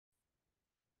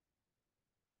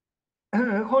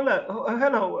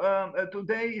Hello.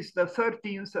 Today is the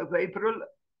 13th of April,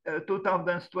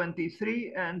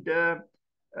 2023, and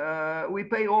we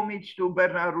pay homage to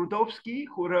Bernard Rudowski,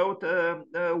 who wrote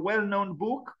a well-known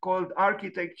book called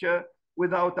Architecture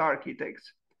Without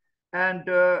Architects. And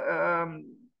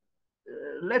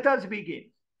let us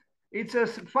begin. It's a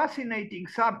fascinating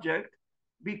subject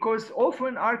because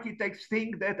often architects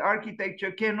think that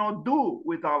architecture cannot do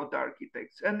without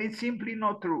architects, and it's simply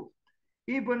not true.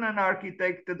 Even an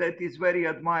architect that is very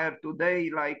admired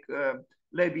today, like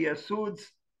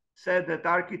Lebia-Suds, said that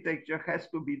architecture has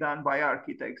to be done by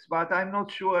architects, but I'm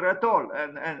not sure at all.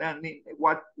 And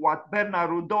what Bernard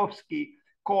Rudowski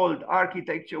called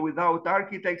architecture without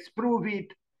architects prove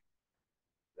it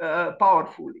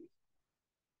powerfully.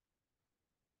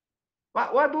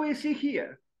 But what do we see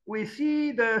here? We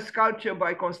see the sculpture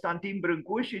by Constantin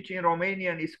Brâncuș, which in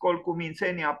Romanian is called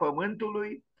Cumințenia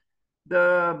Pământului,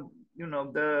 the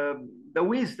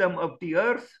wisdom of the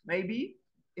earth, maybe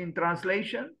in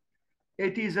translation.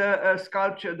 It is a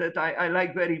sculpture that I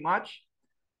like very much.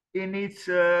 In its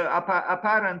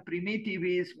apparent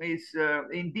primitivism, is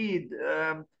indeed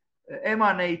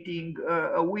emanating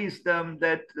a wisdom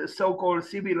that the so-called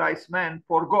civilized man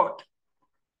forgot.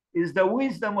 Is the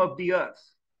wisdom of the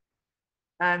earth.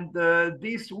 And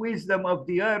this wisdom of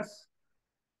the earth,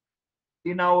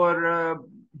 in our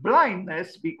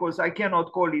blindness, because I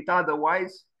cannot call it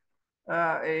otherwise,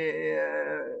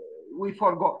 we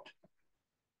forgot.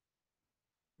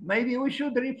 Maybe we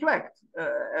should reflect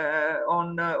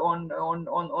on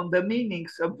the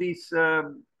meanings of this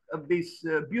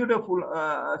beautiful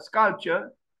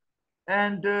sculpture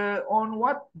and on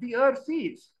what the earth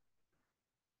is.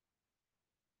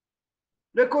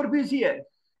 Le Corbusier,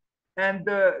 and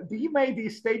he made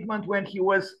this statement when he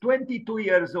was 22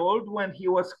 years old, when he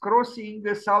was crossing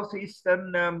the Southeast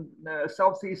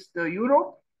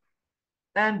Europe.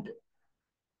 And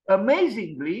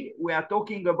amazingly, we are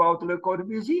talking about Le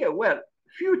Corbusier. Well,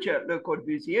 future Le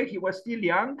Corbusier, he was still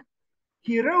young.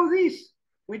 He wrote this,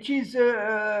 which is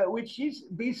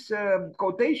this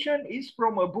quotation is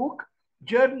from a book,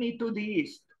 Journey to the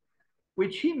East,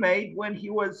 which he made when he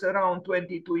was around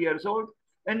 22 years old.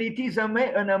 And it is an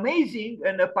amazing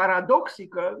and a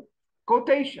paradoxical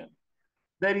quotation.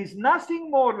 There is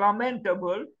nothing more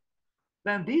lamentable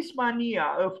than this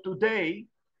mania of today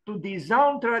to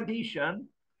disown tradition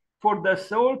for the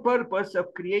sole purpose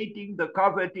of creating the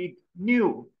coveted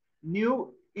new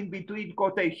in between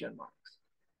quotation marks.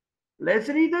 Let's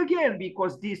read again,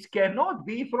 because this cannot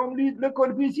be from Le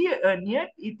Corbusier, and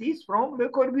yet it is from Le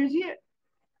Corbusier.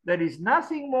 There is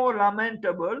nothing more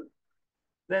lamentable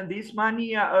than this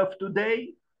mania of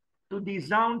today to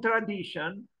disown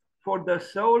tradition for the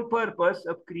sole purpose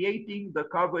of creating the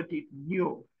coveted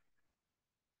new.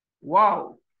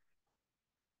 Wow.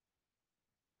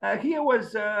 Here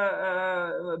was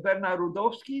Bernard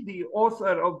Rudowski, the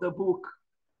author of the book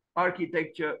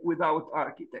Architecture Without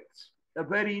Architects, a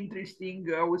very interesting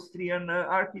Austrian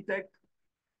architect.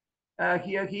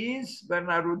 Here he is,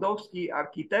 Bernard Rudowski,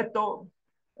 Architetto,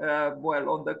 well,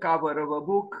 on the cover of a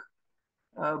book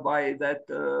by that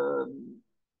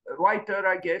writer,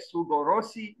 I guess, Ugo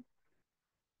Rossi.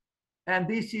 And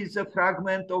this is a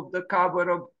fragment of the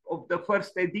cover of the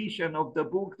first edition of the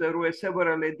book. There were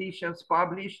several editions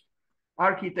published,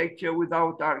 Architecture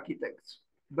Without Architects,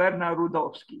 Bernard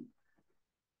Rudowski.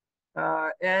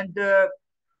 And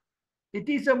it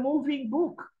is a moving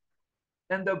book.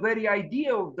 And the very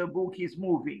idea of the book is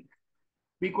moving,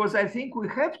 because I think we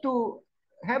have to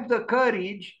have the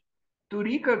courage to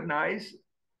recognize,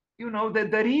 that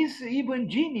there is even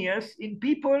genius in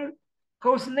people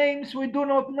whose names we do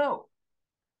not know.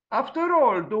 After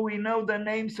all, do we know the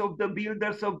names of the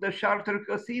builders of the Chartres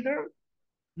Cathedral?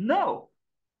 No.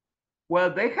 Well,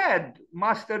 they had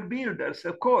master builders,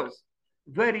 of course,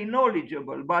 very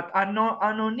knowledgeable, but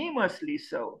anonymously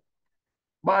so.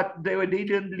 But they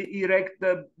didn't erect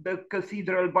the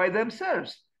cathedral by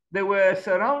themselves. They were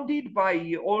surrounded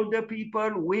by older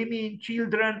people, women,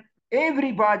 children.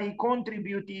 Everybody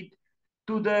contributed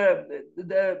to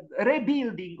the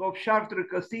rebuilding of Chartres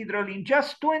Cathedral in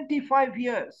just 25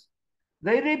 years.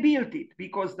 They rebuilt it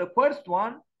because the first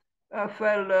one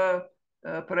fell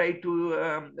prey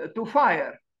to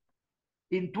fire.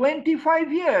 In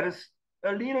 25 years,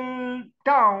 a little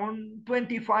town,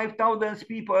 25,000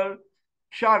 people,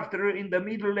 Chartres in the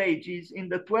Middle Ages, in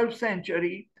the 12th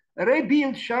century,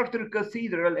 rebuilt Chartres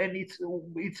Cathedral, and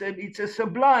it's a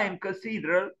sublime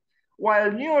cathedral,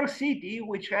 while New York City,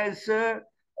 which has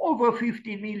over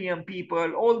 50 million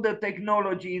people, all the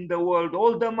technology in the world,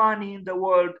 all the money in the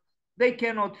world, they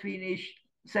cannot finish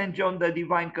St. John the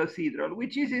Divine Cathedral,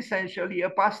 which is essentially a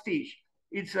pastiche.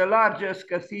 It's the largest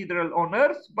cathedral on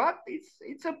earth, but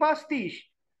it's a pastiche.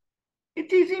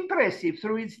 It is impressive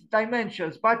through its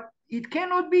dimensions, but it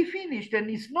cannot be finished. And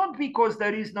it's not because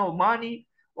there is no money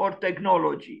or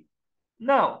technology.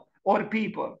 No, or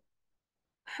people.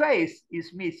 Faith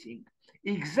is missing.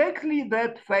 Exactly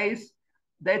that faith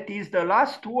that is the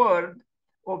last word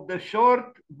of the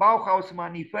short Bauhaus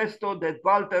manifesto that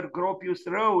Walter Gropius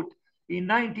wrote in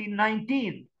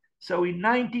 1919. So in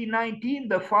 1919,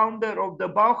 the founder of the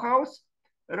Bauhaus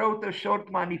wrote a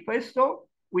short manifesto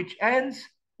which ends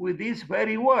with this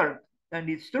very word. And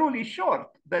it's truly short,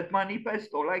 that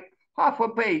manifesto, like half a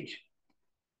page.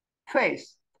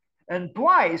 Faith. And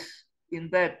twice in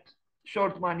that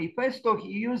short manifesto, he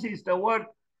uses the word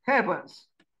heavens.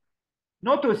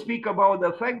 Not to speak about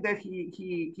the fact that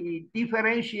he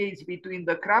differentiates between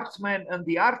the craftsman and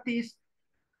the artist,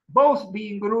 both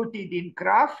being rooted in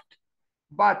craft,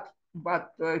 but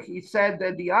he said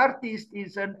that the artist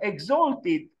is an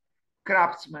exalted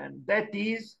craftsman, that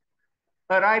is,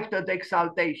 arrived at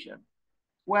exaltation.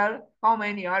 Well, how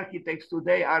many architects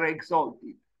today are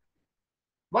exalted?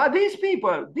 But these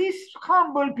people, these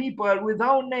humble people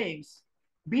without names,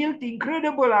 built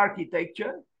incredible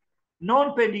architecture,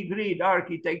 non-pedigreed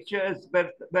architecture, as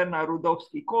Bernard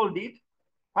Rudowski called it,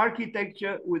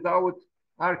 architecture without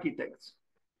architects.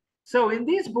 So in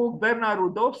this book, Bernard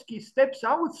Rudowski steps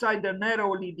outside the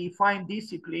narrowly defined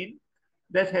discipline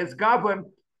that has governed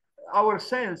our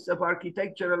sense of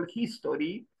architectural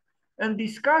history and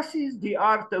discusses the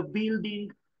art of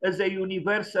building as a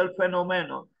universal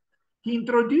phenomenon. He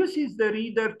introduces the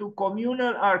reader to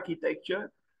communal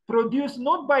architecture produced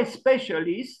not by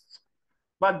specialists,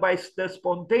 but by the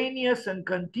spontaneous and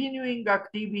continuing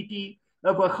activity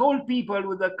of a whole people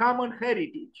with a common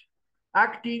heritage,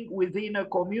 acting within a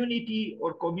community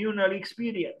or communal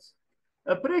experience.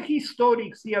 A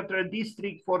prehistoric theater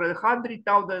district for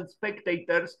 100,000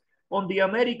 spectators on the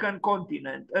American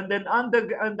continent, and then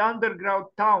underground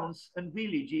towns and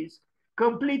villages,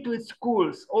 complete with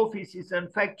schools, offices,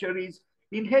 and factories,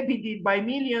 inhabited by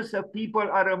millions of people,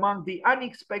 are among the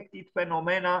unexpected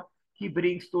phenomena he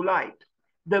brings to light.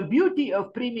 The beauty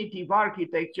of primitive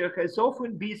architecture has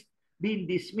often been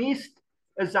dismissed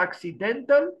as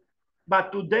accidental,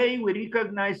 but today we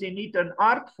recognize in it an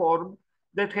art form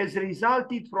that has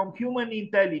resulted from human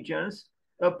intelligence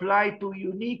applied to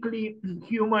uniquely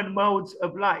human modes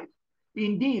of life.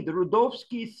 Indeed,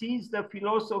 Rudowski sees the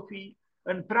philosophy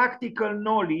and practical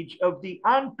knowledge of the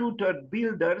untutored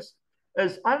builders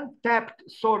as untapped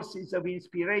sources of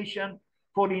inspiration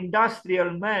for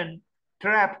industrial men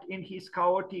trapped in his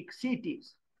chaotic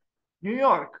cities. New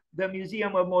York, the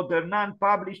Museum of Modern Art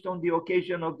published on the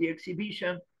occasion of the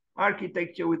exhibition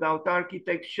Architecture Without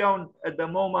Architects, shown at the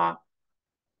MoMA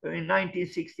in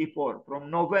 1964, from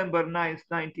November 9th,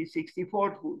 1964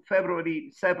 to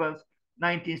February 7th,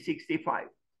 1965.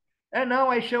 And now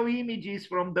I show images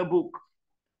from the book,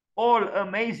 all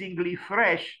amazingly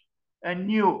fresh and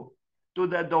new to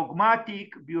the dogmatic,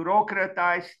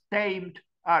 bureaucratized, tamed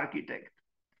architect.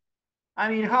 I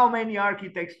mean, how many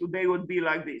architects today would be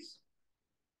like this?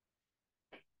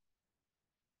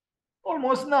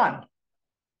 Almost none.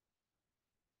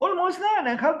 Almost none.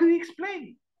 And how do you explain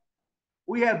it?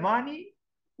 We have money,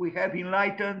 we have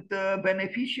enlightened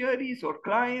beneficiaries or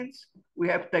clients, we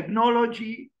have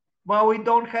technology, but we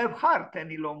don't have heart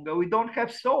any longer. We don't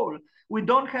have soul. We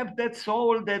don't have that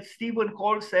soul that Stephen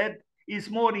Hall said is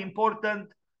more important.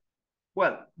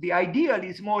 Well, the ideal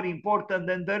is more important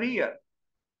than the real.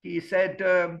 He said,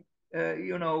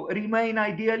 remain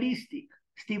idealistic.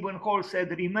 Stephen Hall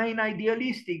said, remain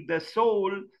idealistic. The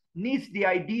soul needs the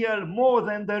ideal more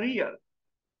than the real.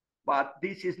 But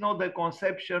this is not the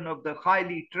conception of the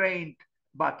highly trained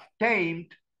but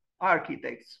tamed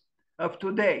architects of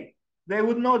today. They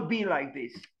would not be like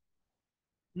this.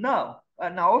 No.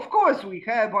 Now, of course, we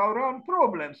have our own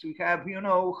problems. We have,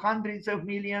 hundreds of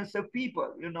millions of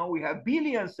people. We have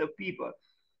billions of people.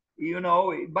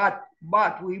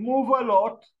 But we move a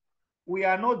lot. We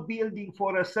are not building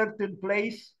for a certain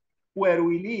place where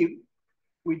we live.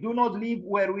 We do not live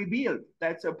where we build.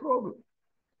 That's a problem.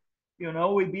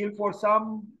 We build for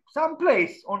some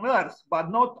place on earth, but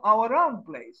not our own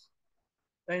place.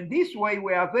 And this way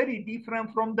we are very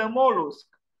different from the mollusk,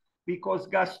 because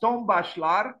Gaston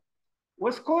Bachelard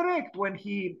was correct when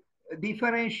he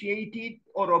differentiated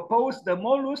or opposed the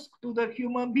mollusk to the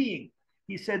human being.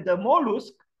 He said the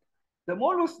mollusk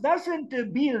doesn't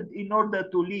build in order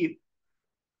to live,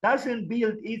 doesn't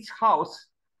build its house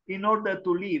in order to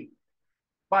live,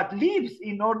 but lives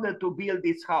in order to build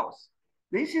its house.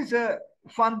 This is a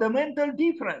fundamental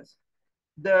difference.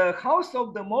 the house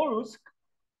of the mollusk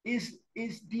is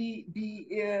the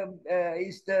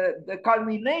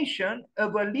culmination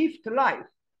of a lived life,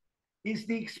 is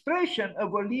the expression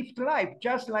of a lived life,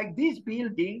 just like these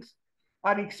buildings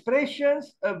are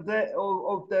expressions of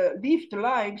the lived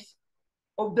lives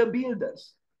of the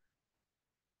builders.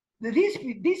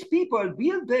 These people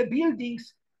build their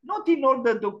buildings not in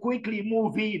order to quickly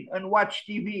move in and watch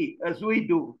TV as we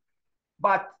do,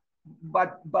 but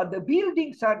the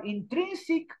buildings are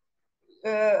intrinsic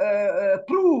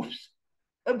proofs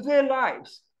of their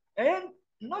lives, and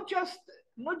not just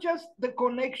the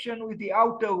connection with the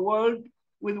outer world,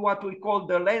 with what we call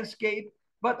the landscape,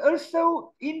 but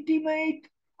also intimate,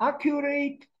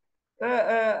 accurate,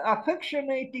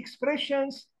 affectionate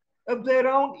expressions of their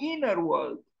own inner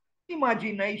world,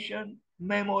 imagination,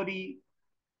 memory,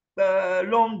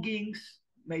 longings,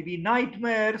 maybe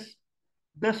nightmares,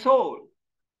 the soul.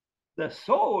 The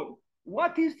soul,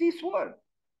 what is this word?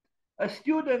 A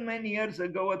student many years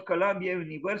ago at Columbia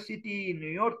University in New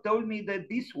York told me that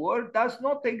this word does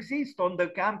not exist on the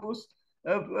campus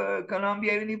of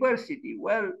Columbia University.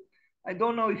 Well, I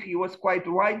don't know if he was quite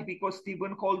right, because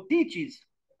Stephen Hall teaches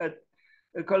at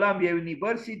Columbia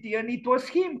University, and it was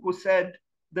him who said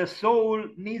the soul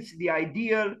needs the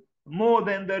ideal more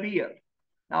than the real.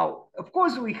 Now, of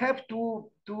course, we have to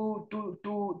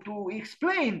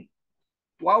explain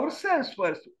to ourselves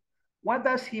first, what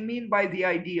does he mean by the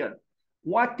ideal?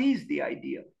 What is the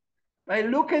ideal?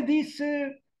 Look at this,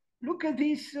 should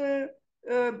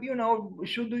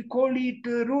we call it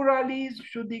ruralism?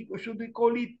 Should we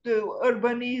call it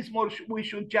urbanism? Or we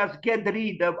should just get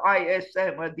rid of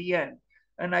ISM at the end?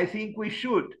 And I think we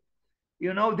should.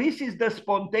 This is the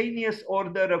spontaneous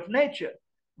order of nature,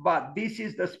 but this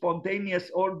is the spontaneous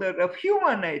order of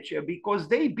human nature, because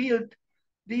they built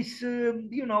this,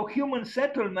 human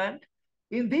settlement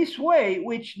in this way,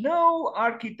 which no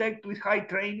architect with high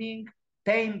training,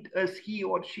 tamed as he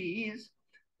or she is,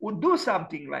 would do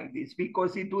something like this,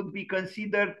 because it would be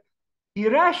considered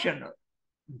irrational,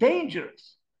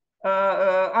 dangerous,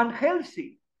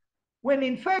 unhealthy, when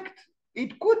in fact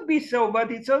it could be so, but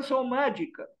it's also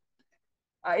magical.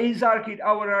 Is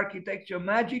our architecture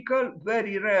magical?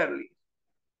 Very rarely.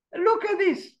 Look at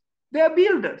this. They are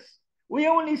builders. We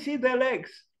only see the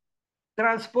legs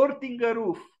transporting a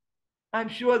roof. I'm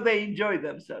sure they enjoy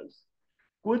themselves.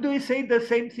 Could we say the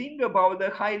same thing about the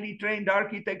highly trained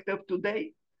architect of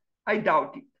today? I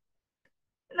doubt it.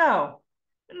 No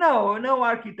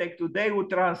architect today would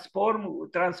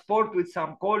transport with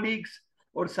some colleagues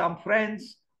or some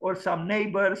friends or some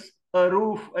neighbors a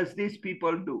roof as these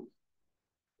people do.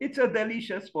 It's a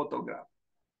delicious photograph.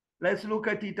 Let's look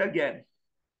at it again.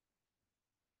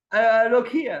 Look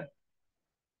here.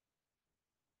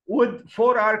 Would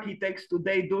 4 architects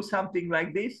today do something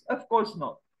like this? Of course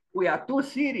not. We are too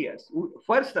serious.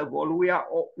 First of all, we are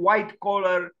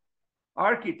white-collar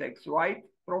architects, right?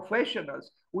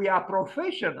 Professionals. We are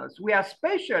professionals. We are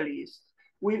specialists.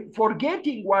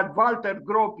 Forgetting what Walter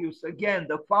Gropius, again,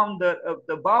 the founder of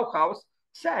the Bauhaus,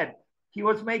 said. He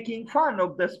was making fun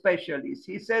of the specialist.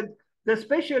 He said, the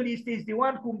specialist is the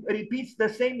one who repeats the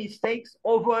same mistakes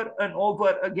over and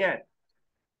over again.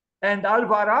 And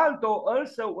Alvar Aalto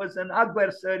also was an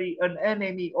adversary, an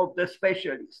enemy of the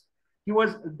specialist.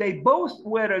 They both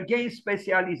were against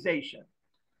specialization.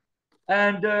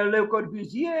 And Le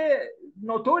Corbusier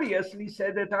notoriously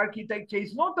said that architecture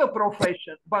is not a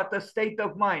profession, but a state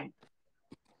of mind.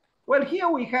 Well, here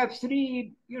we have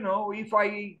 3, if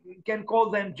I can call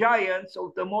them giants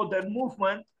of the modern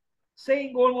movement,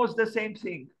 saying almost the same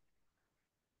thing.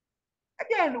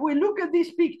 Again, we look at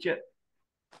this picture.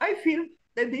 I feel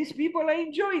that these people are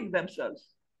enjoying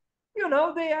themselves.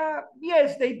 They are,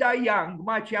 yes, they die young,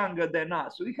 much younger than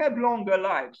us. We have longer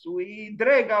lives. We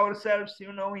drag ourselves,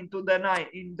 into the night,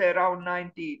 in the around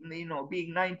 90,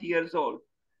 being 90 years old.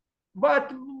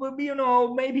 But,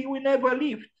 maybe we never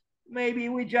lived. Maybe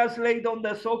we just laid on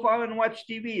the sofa and watched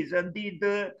TVs and did,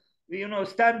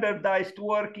 standardized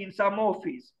work in some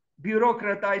office,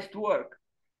 bureaucratized work.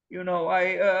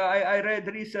 I read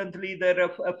recently that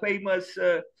a famous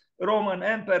Roman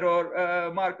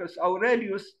emperor, Marcus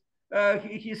Aurelius,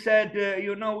 he said,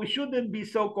 we shouldn't be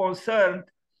so concerned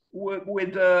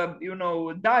with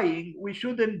dying. We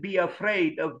shouldn't be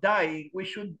afraid of dying. We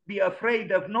should be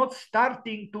afraid of not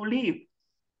starting to live.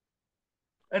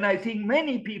 And I think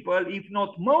many people, if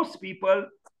not most people,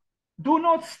 do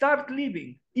not start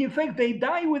living. In fact, they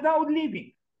die without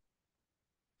living.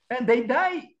 And they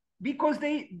die because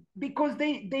they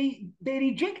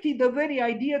rejected the very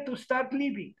idea to start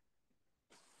living.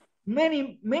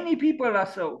 Many people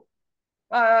are so.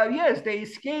 Yes, they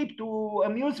escape to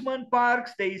amusement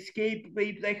parks. They escape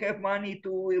if they have money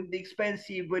to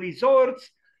expensive resorts.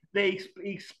 They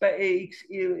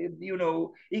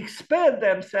expel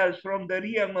themselves from the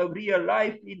realm of real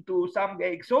life into some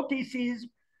exoticism.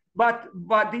 But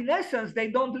in essence, they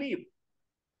don't live.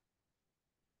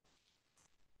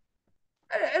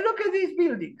 Look at these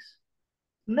buildings.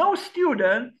 No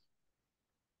student,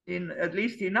 at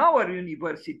least in our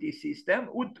university system,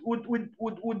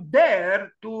 would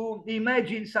dare to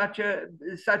imagine such a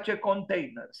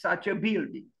container, such a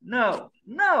building. No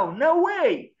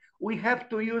way. We have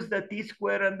to use the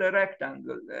T-square and the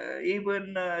rectangle,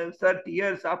 even 30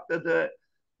 years after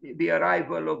the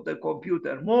arrival of the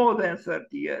computer, more than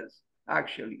 30 years,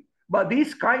 actually. But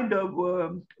this kind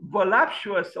of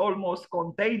voluptuous, almost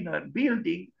container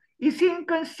building is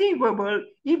inconceivable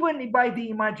even by the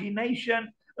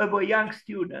imagination of a young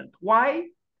student. Why?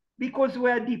 Because we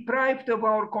are deprived of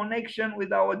our connection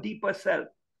with our deeper self.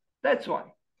 That's why.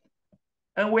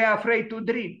 And we are afraid to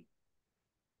dream.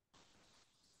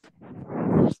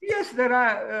 Yes, there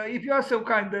are. If you are so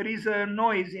kind, there is a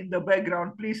noise in the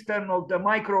background. Please turn off the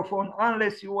microphone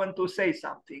unless you want to say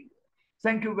something.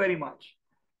 Thank you very much.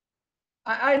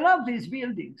 I love these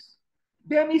buildings.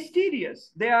 They are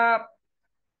mysterious. They are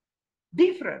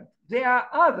different. They are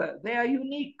other. They are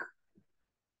unique.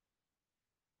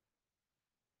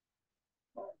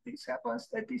 This happens,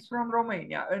 that is from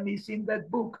Romania, and it's in that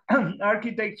book,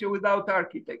 Architecture Without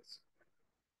Architects.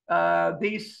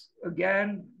 This,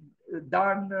 again,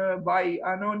 done by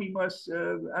anonymous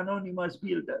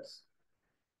builders.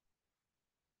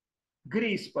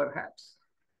 Greece, perhaps.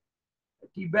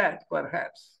 Tibet,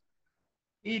 perhaps.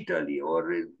 Italy,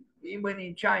 or even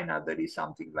in China, there is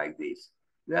something like this.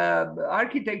 The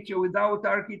architecture without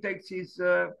architects is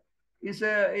a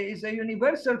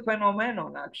universal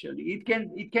phenomenon. Actually,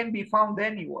 it can be found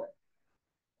anywhere,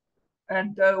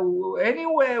 and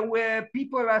anywhere where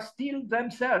people are still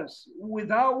themselves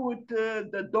without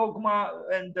the dogma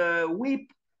and the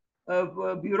whip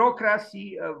of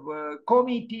bureaucracy, of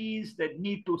committees that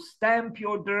need to stamp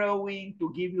your drawing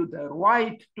to give you the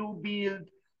right to build.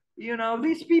 You know,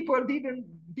 these people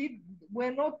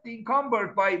were not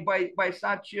encumbered by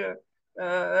such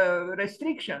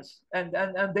restrictions,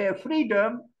 and their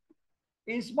freedom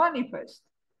is manifest.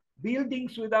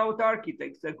 Buildings Without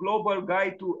Architects, a global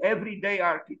guide to everyday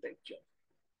architecture.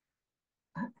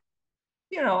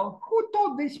 You know, who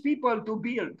taught these people to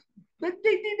build? But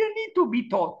they didn't need to be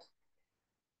taught.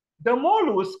 The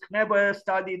mollusk never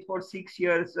studied for 6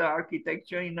 years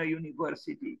architecture in a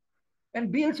university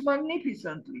and builds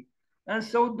magnificently. And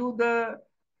so do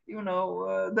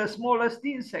the smallest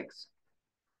insects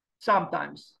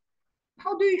sometimes.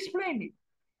 How do you explain it?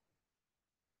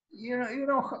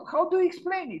 How do you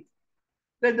explain it?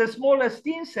 That the smallest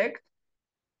insect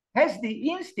has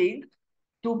the instinct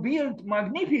to build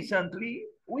magnificently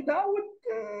without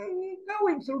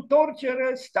going through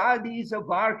torturous studies of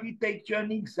architecture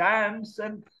and exams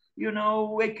and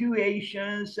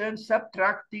equations and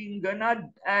subtracting and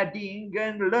adding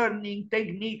and learning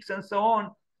techniques and so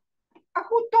on.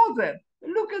 Who taught them?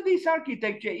 Look at this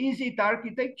architecture. Is it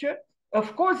architecture?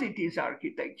 Of course it is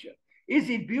architecture. Is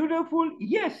it beautiful?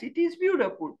 Yes, it is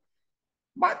beautiful.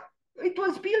 But it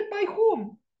was built by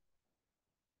whom?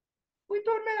 We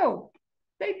don't know.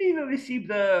 They didn't receive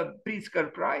the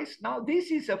Pritzker Prize. Now, this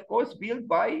is, of course, built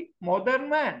by modern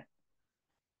man,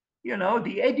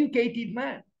 the educated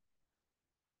man.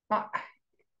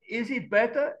 Is it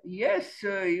better? Yes,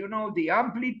 the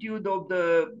amplitude of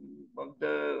the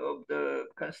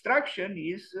construction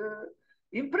is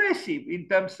impressive in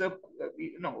terms of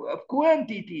of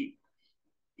quantity.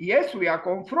 Yes, we are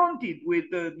confronted with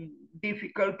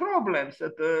difficult problems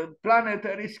at a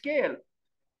planetary scale.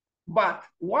 But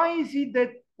why is it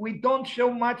that we don't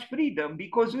show much freedom?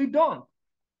 Because we don't.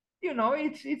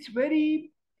 It's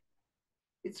very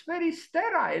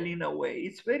sterile in a way.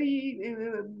 It's very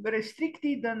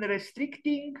restricted and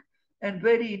restricting, and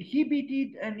very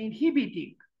inhibited and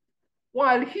inhibiting.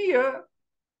 While here,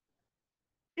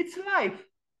 it's life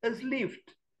as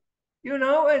lived,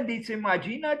 and it's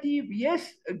imaginative.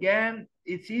 Yes, again,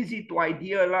 it's easy to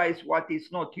idealize what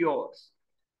is not yours.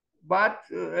 But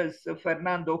as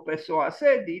Fernando Pessoa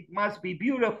said, it must be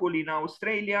beautiful in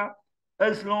Australia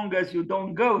as long as you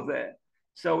don't go there.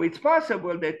 So it's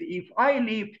possible that if I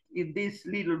lived in this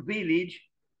little village,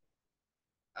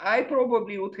 I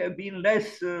probably would have been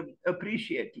less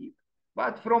appreciative.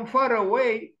 But from far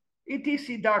away, it is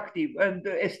seductive, and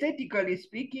aesthetically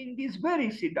speaking, is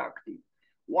very seductive.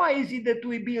 Why is it that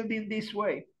we build in this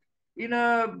way? In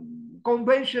a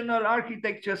conventional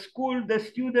architecture school, the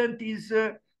student is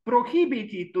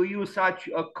prohibited to use such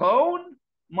a cone.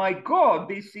 My God,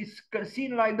 this is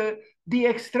seen like the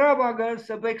extravagance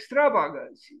of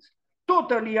extravagances.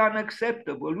 Totally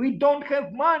unacceptable. We don't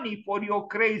have money for your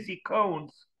crazy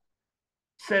cones,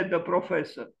 said the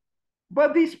professor.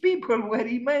 But these people were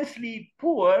immensely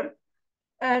poor,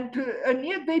 and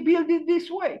yet they built it this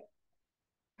way.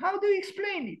 How do you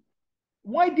explain it?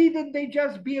 Why didn't they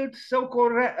just build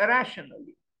so-called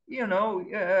rationally?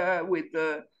 With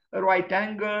right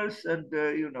angles and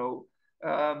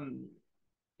um,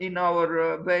 in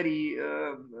our very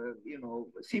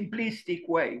simplistic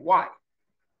way. Why?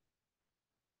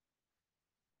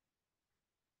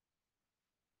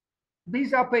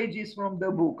 These are pages from the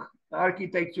book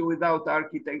Architecture Without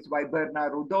Architects by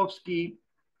Bernard Rudowski.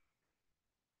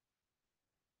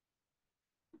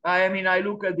 I mean, I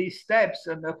look at these steps,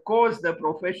 and of course, the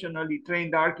professionally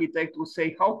trained architect will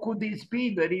say, how could this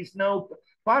be? There is no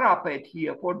parapet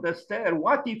here for the stair.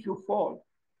 What if you fall?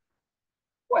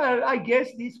 Well, I guess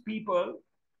these people,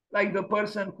 like the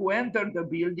person who entered the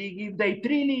building, if they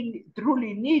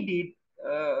truly needed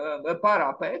a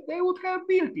parapet, they would have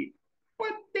built it.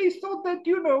 But they thought that,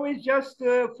 it's just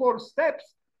 4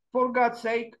 steps, for God's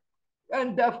sake.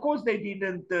 And of course, they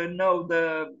didn't know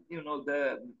the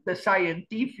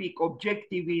scientific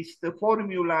objectivist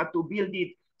formula to build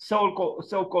it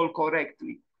so-called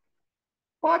correctly.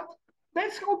 But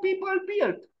that's how people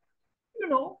build,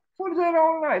 for their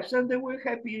own lives, and they were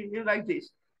happy like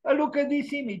this. Look at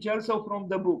this image also from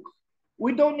the book.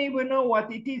 We don't even know what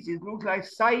it is. It looks like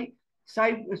sci-fi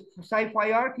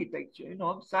architecture,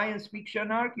 science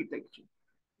fiction architecture.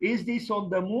 Is this on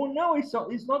the moon? No, it's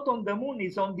not on the moon.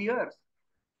 It's on the Earth.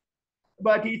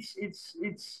 But it's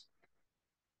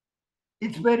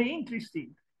very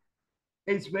interesting.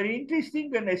 It's very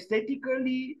interesting and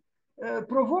aesthetically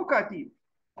provocative.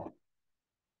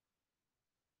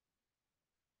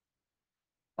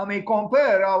 I mean,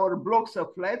 compare our blocks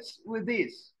of flats with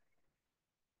this,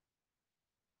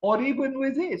 or even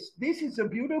with this. This is a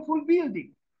beautiful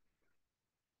building.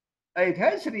 It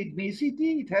has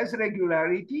rhythmicity, it has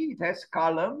regularity, it has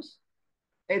columns.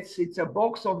 It's a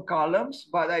box on columns,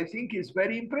 but I think it's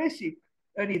very impressive.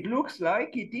 And it looks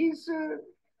like it is,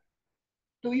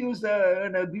 to use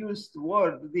an abused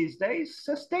word these days,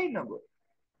 sustainable.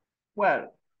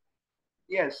 Well,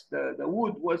 yes, the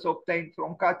wood was obtained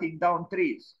from cutting down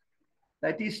trees.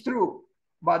 That is true.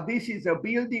 But this is a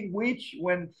building which,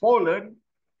 when fallen,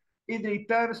 it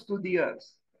returns to the earth.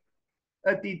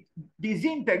 It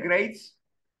disintegrates,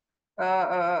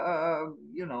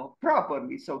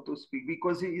 properly, so to speak,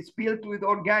 because it's built with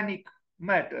organic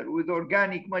matter, with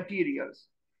organic materials.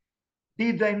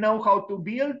 Did they know how to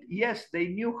build? Yes, they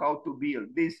knew how to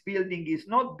build. This building is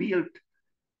not built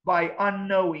by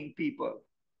unknowing people.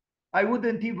 I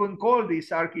wouldn't even call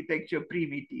this architecture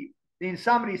primitive. In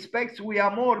some respects, we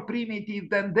are more primitive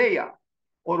than they are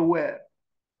or were.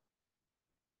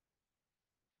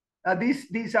 This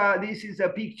is a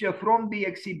picture from the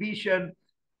exhibition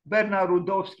Bernard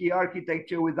Rudowski,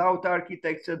 Architecture Without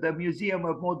Architects, at the Museum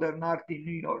of Modern Art in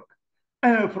New York.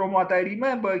 From what I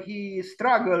remember, he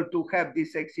struggled to have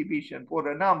this exhibition for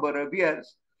a number of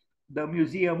years. The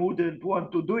museum wouldn't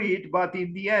want to do it, but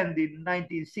in the end, in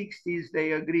 1960s,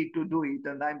 they agreed to do it,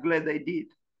 and I'm glad they did.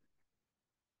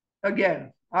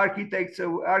 Again,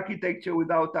 architecture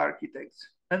without architects.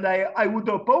 And I would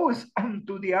oppose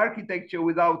to the architecture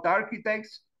without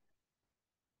architects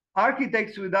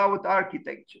without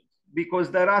architecture, because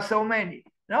there are so many.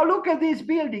 Now look at this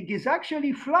building. It's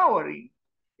actually flowering.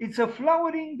 It's a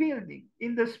flowering building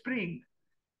in the spring,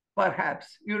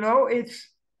 perhaps.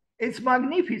 It's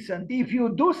magnificent. If you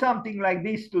do something like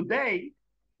this today,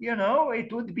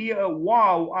 it would be a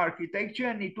wow architecture,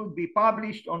 and it would be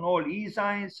published on all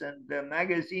e-signs and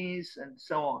magazines and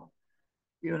so on.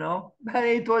 But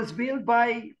it was built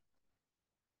by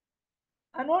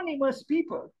anonymous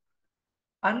people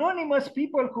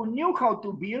who knew how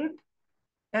to build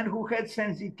and who had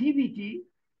sensitivity,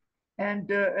 and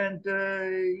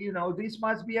this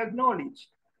must be acknowledged.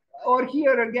 Or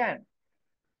here again,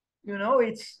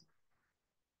 it's,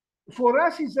 for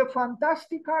us, it's a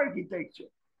fantastic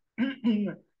architecture.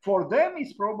 For them,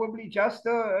 it's probably just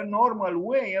a normal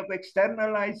way of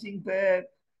externalizing their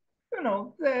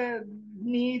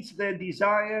needs, their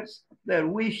desires, their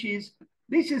wishes.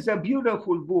 This is a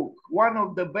beautiful book, one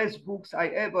of the best books I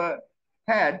ever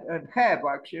had and have,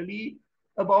 actually,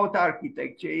 about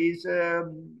architecture. Is a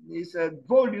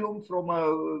volume from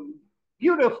a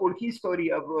beautiful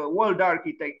history of world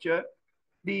architecture.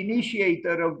 The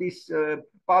initiator of this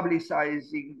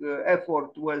publicizing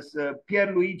effort was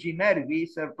Pierluigi Nervi,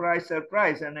 surprise,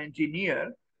 surprise, an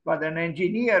engineer, but an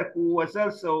engineer who was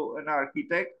also an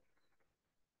architect.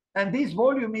 And this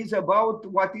volume is about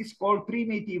what is called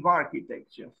primitive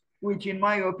architecture, which in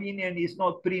my opinion is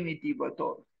not primitive at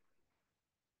all.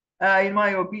 In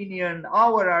my opinion,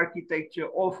 our architecture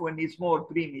often is more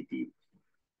primitive.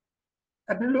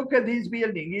 And look at this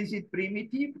building. Is it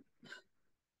primitive?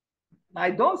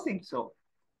 I don't think so.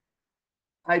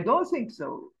 I don't think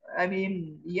so. I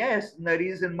mean, yes, there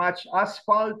isn't much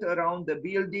asphalt around the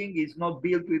building. It's not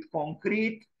built with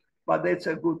concrete, but that's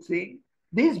a good thing.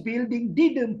 This building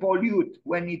didn't pollute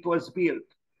when it was built.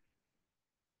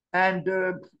 And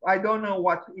I don't know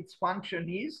what its function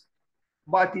is,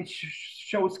 but it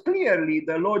shows clearly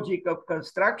the logic of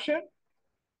construction.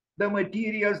 The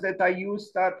materials that I use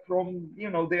start from,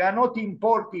 they are not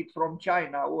imported from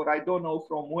China or I don't know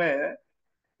from where.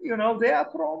 They are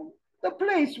from the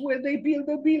place where they build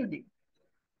the building.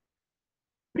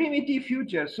 Primitive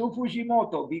future, so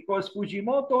Fujimoto, because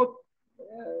Fujimoto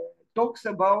talks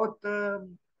about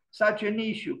such an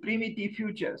issue, primitive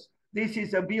futures. This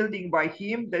is a building by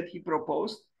him that he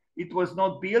proposed. It was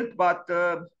not built, but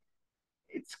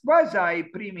it's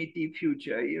quasi-primitive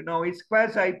future. It's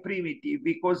quasi-primitive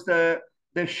because the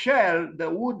shell, the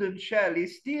wooden shell,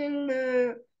 is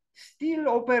still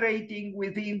operating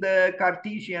within the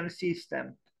Cartesian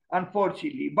system,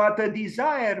 unfortunately. But a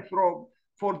desire for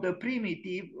the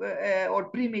primitive or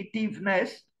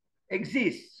primitiveness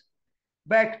exists.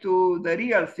 Back to the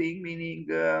real thing, meaning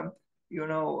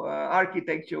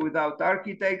architecture without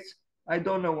architects. I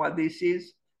don't know what this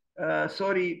is.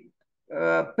 Sorry.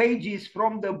 Pages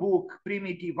from the book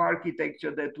Primitive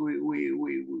Architecture that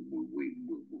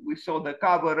we saw the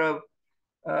cover of,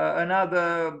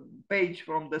 another page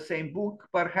from the same book,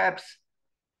 perhaps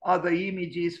other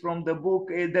images from the book,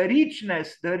 the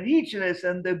richness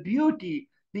and the beauty,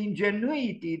 the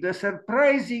ingenuity, the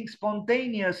surprising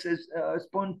spontaneousness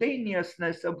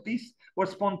of this, or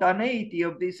spontaneity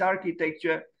of this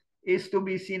architecture is to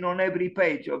be seen on every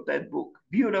page of that book.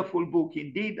 Beautiful book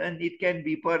indeed, and it can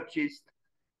be purchased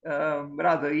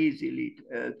rather easily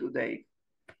today.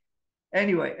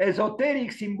 Anyway,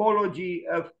 esoteric symbology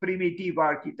of primitive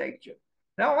architecture.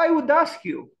 Now I would ask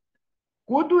you,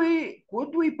 could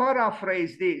we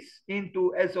paraphrase this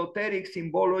into esoteric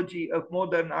symbology of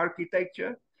modern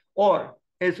architecture or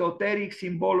esoteric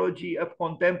symbology of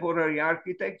contemporary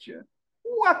architecture?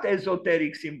 What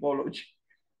esoteric symbology?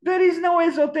 There is no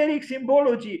esoteric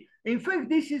symbology. In fact,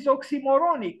 this is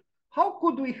oxymoronic. How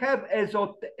could we have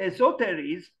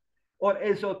esoterism or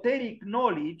esoteric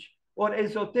knowledge or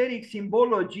esoteric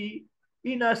symbology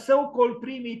in a so-called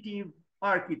primitive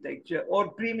architecture or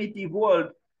primitive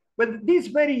world? But this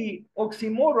very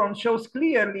oxymoron shows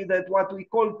clearly that what we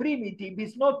call primitive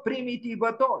is not primitive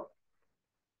at all.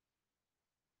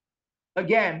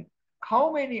 Again,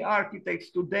 how many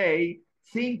architects today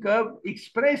think of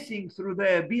expressing through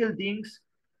their buildings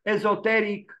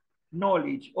esoteric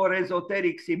knowledge or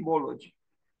esoteric symbology?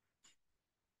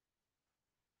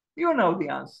 You know the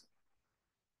answer.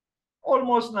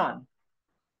 Almost none.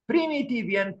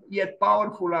 Primitive yet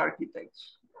powerful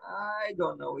architects. I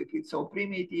don't know if it's so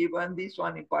primitive, and this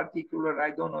one in particular, I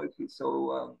don't know if it's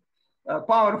so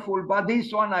powerful, but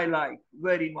this one I like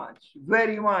very much,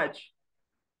 very much.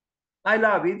 I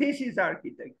love it. This is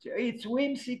architecture. It's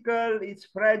whimsical, it's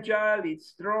fragile, it's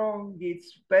strong,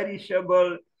 it's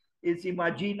perishable, it's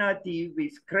imaginative,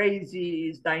 it's crazy,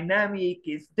 it's dynamic,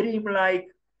 it's dreamlike,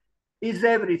 it's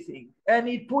everything. And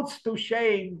it puts to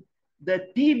shame the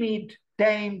timid,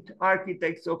 tamed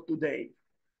architects of today,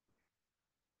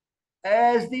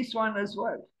 as this one as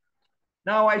well.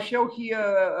 Now I show here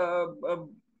a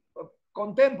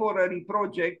contemporary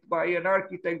project by an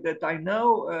architect that I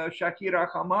know,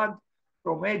 Shakira Hamad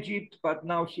from Egypt, but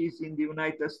now she's in the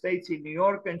United States, in New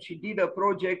York, and she did a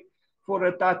project for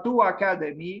a tattoo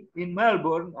academy in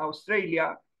Melbourne,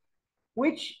 Australia,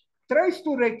 which tries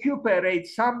to recuperate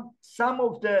some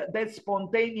of that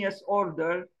spontaneous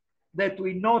order that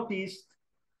we noticed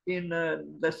in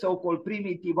the so-called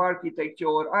primitive architecture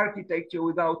or architecture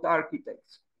without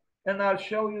architects. And I'll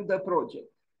show you the project.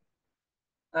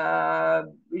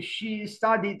 She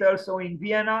studied also in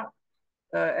Vienna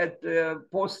at the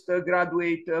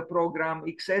postgraduate program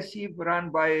Excessive, run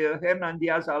by Hernan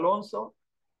Diaz Alonso.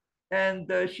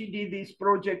 And she did this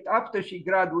project after she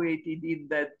graduated in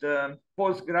that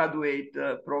postgraduate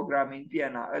program in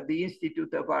Vienna at the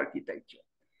Institute of Architecture.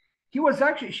 She was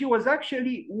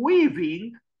actually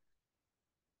weaving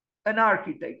an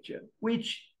architecture,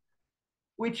 which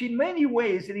in many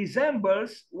ways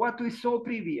resembles what we saw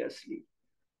previously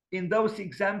in those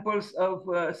examples of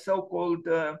so-called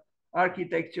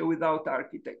architecture without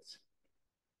architects.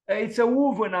 It's a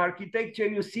woven architecture.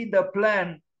 You see the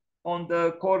plan on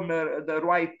the corner, the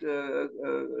right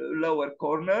lower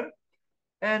corner.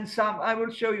 And I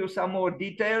will show you some more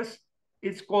details.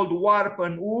 It's called warp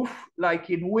and woof, like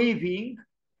in weaving.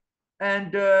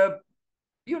 And,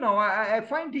 you know, I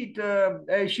find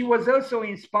it, she was also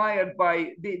inspired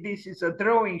by, this is a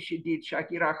drawing she did,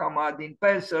 Shakira Hamad, in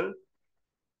pencil,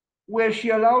 where she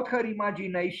allowed her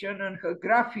imagination and her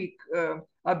graphic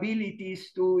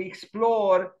abilities to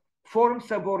explore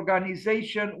forms of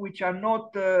organization which are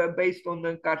not based on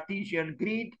the Cartesian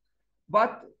grid,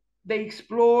 but they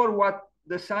explore what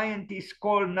the scientists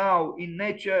call now in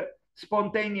nature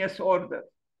spontaneous order.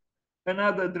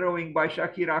 Another drawing by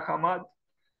Shakira Hamad.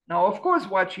 Now, of course,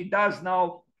 what she does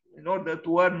now in order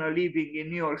to earn a living in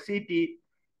New York City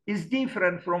is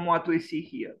different from what we see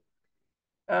here.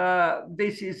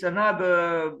 This is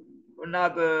another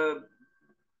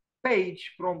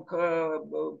page from her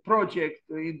project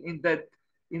in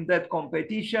that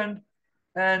competition,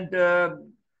 and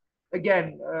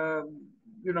again,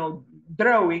 you know,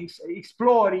 drawings,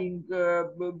 exploring,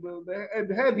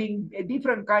 having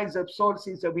different kinds of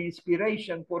sources of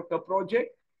inspiration for her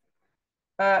project,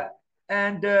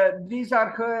 and these are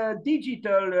her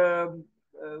digital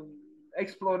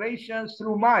explorations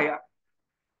through Maya,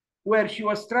 where she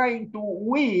was trying to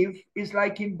weave, is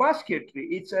like in basketry.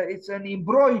 It's an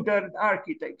embroidered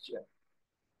architecture.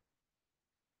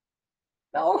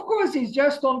 Now, of course, it's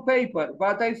just on paper,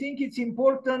 but I think it's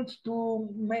important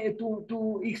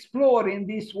to explore in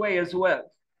this way as well,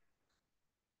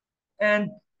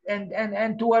 and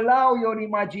to allow your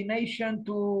imagination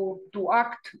to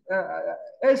act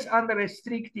as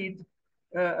unrestricted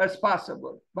as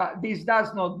possible. But this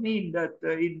does not mean that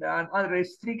in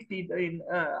unrestricted, in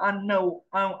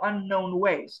unknown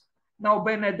ways. Now,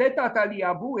 Benedetta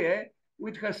Taliabue,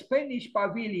 with her Spanish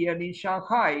pavilion in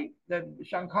Shanghai, the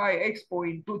Shanghai Expo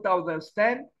in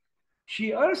 2010,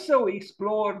 she also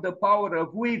explored the power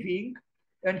of weaving,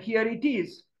 and here it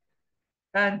is.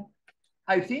 And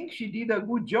I think she did a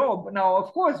good job. Now,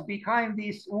 of course, behind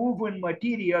this woven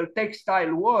material,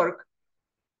 textile work,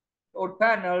 or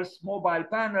panels, mobile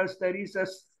panels, there is a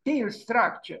steel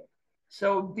structure.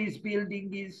 So this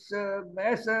building is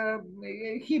has a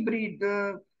hybrid,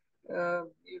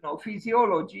 you know,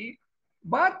 physiology,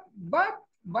 but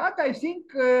I think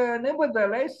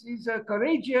nevertheless is a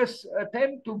courageous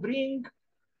attempt to bring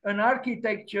an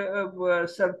architecture of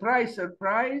surprise,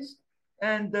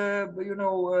 and you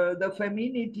know, the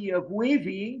femininity of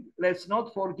weaving. Let's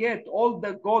not forget all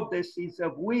the goddesses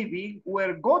of weaving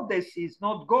were goddesses,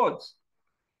 not gods,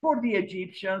 for the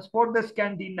Egyptians, for the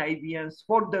Scandinavians,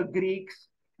 for the Greeks,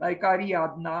 like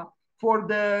Ariadna, for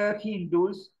the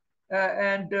Hindus,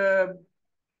 and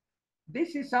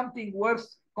this is something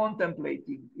worth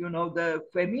contemplating. You know, the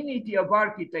femininity of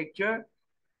architecture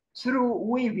through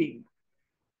weaving.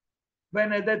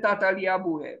 Benedetta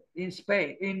Taliabue in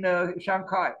Spain, in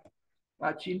Shanghai,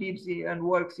 but she lives and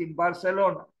works in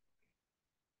Barcelona.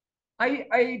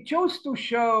 I chose to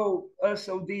show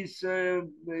also these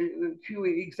few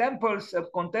examples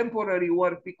of contemporary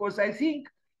work because I think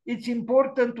it's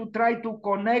important to try to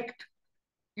connect,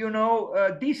 you know,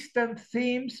 distant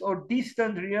themes or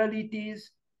distant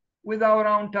realities with our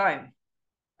own time,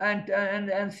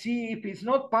 and see if it's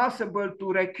not possible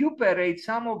to recuperate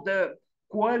some of the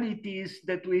qualities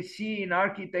that we see in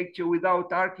architecture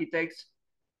without architects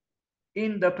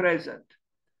in the present.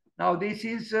 Now, this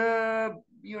is,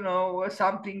 you know,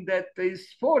 something that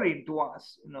is foreign to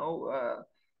us, you know,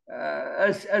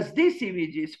 as this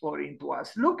image is foreign to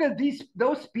us. Look at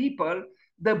those people,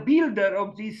 the builder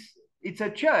of this, it's a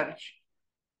church,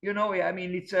 you know, I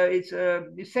mean, it's a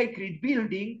sacred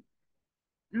building.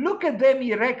 Look at them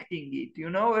erecting it, you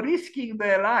know, risking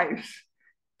their lives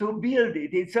to build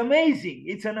it. It's amazing.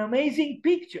 It's an amazing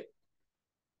picture.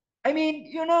 I mean,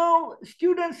 you know,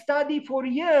 students study for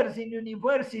years in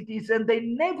universities and they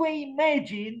never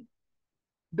imagine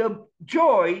the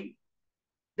joy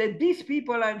that these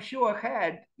people, I'm sure,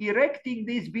 had erecting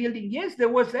this building. Yes, there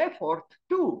was effort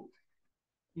too.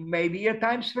 Maybe at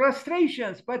times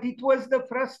frustrations, but it was the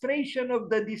frustration of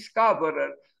the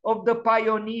discoverer, of the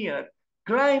pioneer,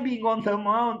 climbing on the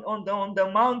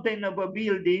mountain of a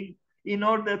building in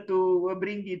order to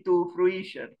bring it to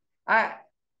fruition.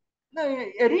 No,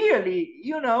 really,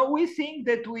 you know, we think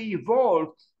that we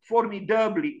evolved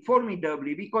formidably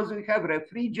because we have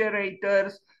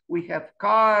refrigerators, we have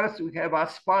cars, we have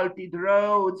asphalted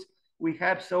roads, we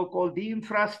have so-called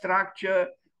infrastructure.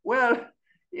 Well,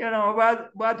 you know,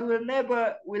 but we'll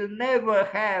never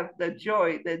have the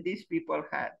joy that these people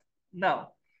had.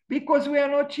 No, because we are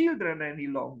not children any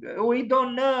longer. We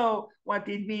don't know what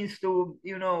it means to,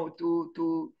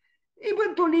 to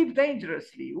even to live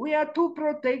dangerously. We are too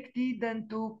protected and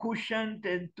too cushioned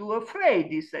and too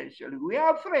afraid, essentially. We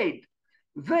are afraid,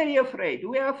 very afraid.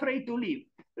 We are afraid to live.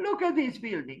 Look at this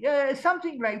building.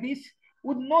 Something like this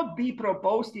would not be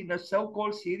proposed in a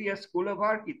so-called serious school of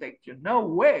architecture. No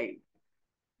way.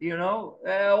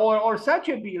 Or such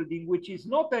a building which is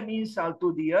not an insult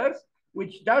to the earth,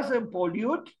 which doesn't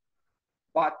pollute,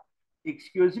 but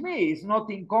excuse me, it's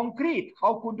not in concrete.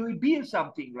 How could we build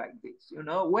something like this?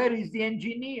 Where is the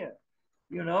engineer?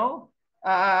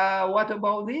 What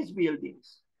about these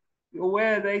buildings?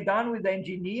 Were they done with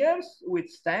engineers, with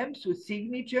stamps, with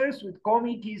signatures, with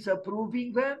committees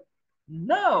approving them?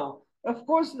 No, of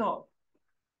course not.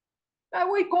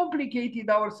 We complicated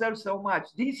ourselves so much.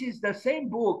 This is the same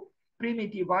book,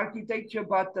 Primitive Architecture,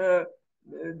 but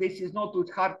this is not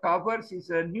with hardcovers. It's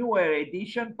a newer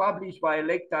edition published by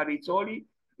Electa Rizzoli.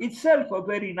 Itself a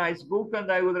very nice book,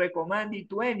 and I would recommend it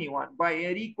to anyone, by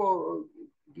Enrico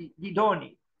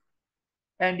Guidoni.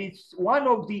 And it's one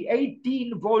of the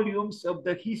 18 volumes of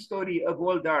the history of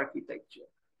world architecture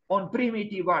on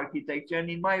primitive architecture, and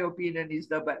in my opinion is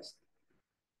the best.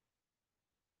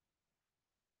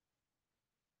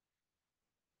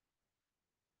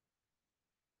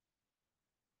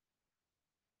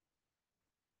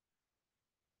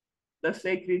 The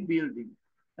sacred building,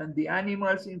 and the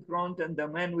animals in front and the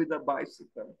man with a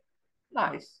bicycle.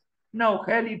 Nice. No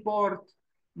heliport,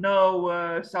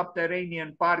 no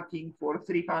subterranean parking for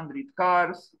 300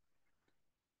 cars.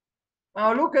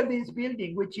 Now look at this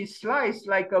building, which is sliced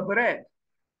like a bread.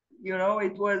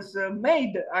 It was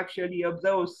made actually of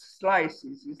those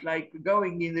slices. It's like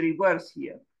going in reverse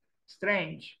here.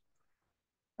 Strange.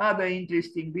 Other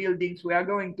interesting buildings. We are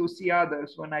going to see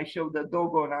others when I show the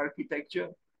Dogon architecture.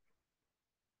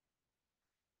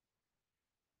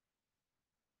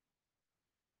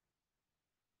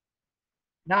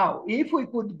 Now, if we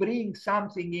could bring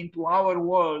something into our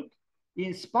world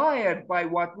inspired by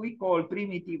what we call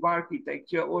primitive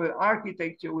architecture, or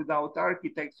architecture without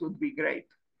architects, would be great.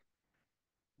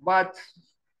 But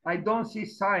I don't see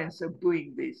signs of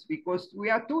doing this because we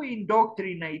are too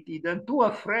indoctrinated and too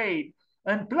afraid.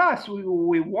 And plus, we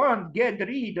won't get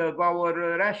rid of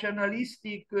our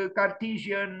rationalistic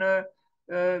Cartesian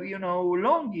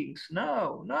longings.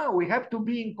 No, we have to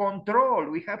be in control.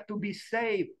 We have to be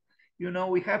safe.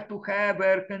 We have to have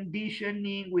air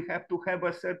conditioning. We have to have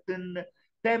a certain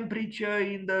temperature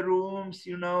in the rooms.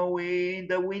 In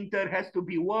the winter it has to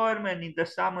be warm, and in the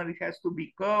summer it has to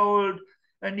be cold.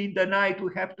 And in the night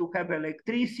we have to have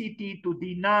electricity to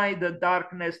deny the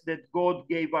darkness that God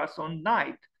gave us on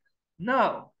night.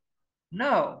 No.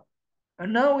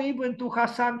 And no, even to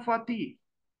Hassan Fatih.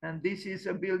 And this is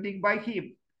a building by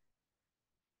him.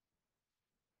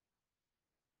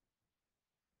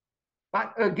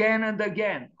 But again and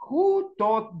again, who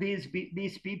taught these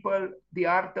people the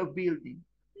art of building?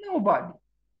 Nobody.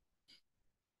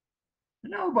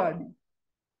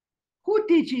 Who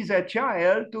teaches a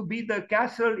child to build a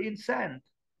castle in sand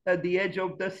at the edge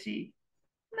of the sea?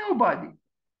 Nobody.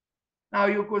 Now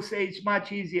you could say it's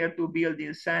much easier to build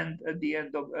in sand at the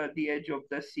edge of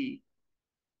the sea.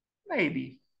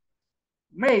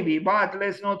 Maybe, but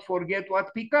let's not forget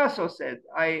what Picasso said.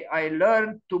 I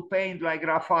learned to paint like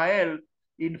Raphael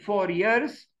in 4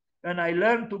 years, and I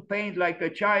learned to paint like a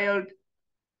child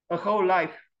a whole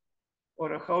life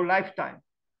or a whole lifetime.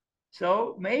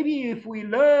 So maybe if we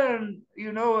learn,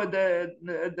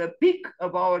 the peak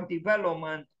of our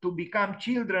development to become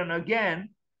children again,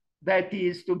 that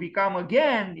is to become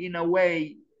again, in a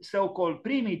way, so-called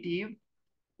primitive,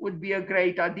 would be a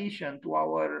great addition to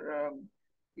our,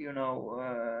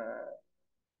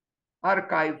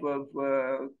 archive of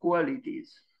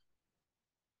qualities.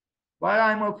 But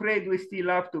I'm afraid we still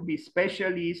have to be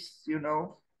specialists,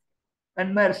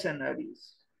 and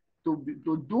mercenaries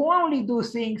to only do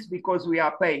things because we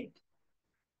are paid.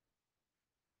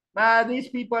 These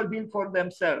people build for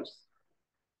themselves.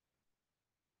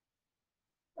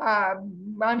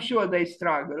 I'm sure they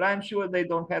struggle. I'm sure they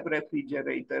don't have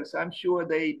refrigerators. I'm sure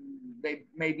they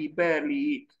maybe barely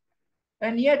eat.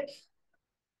 And yet,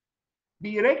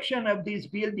 the erection of this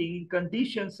building in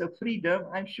conditions of freedom,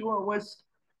 I'm sure was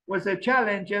a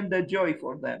challenge and a joy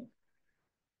for them.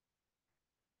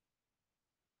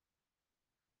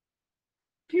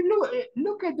 If you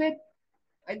look at that,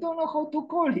 I don't know how to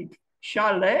call it,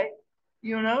 chalet,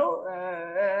 look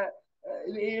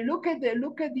at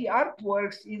the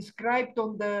artworks inscribed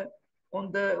on the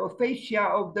fascia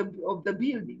of the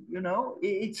building.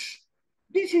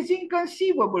 This is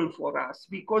inconceivable for us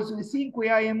because we think we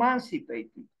are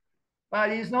emancipated.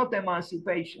 But it's not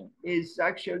emancipation. It's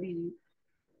actually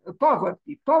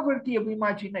poverty, poverty of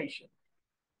imagination.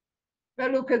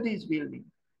 Well, look at this building.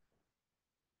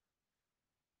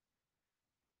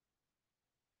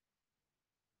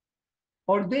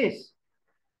 Or this.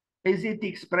 Is it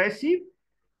expressive?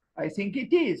 I think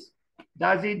it is.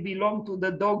 Does it belong to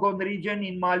the Dogon region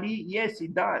in Mali? Yes,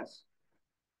 it does.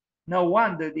 No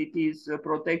wonder it is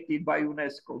protected by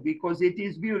UNESCO because it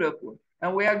is beautiful.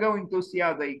 And we are going to see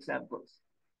other examples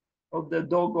of the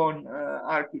Dogon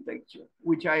architecture,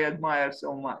 which I admire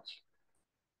so much.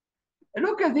 And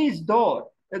look at this door,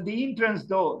 at the entrance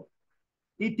door.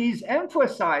 It is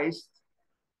emphasized,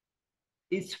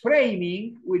 its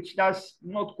framing, which does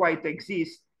not quite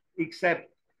exist except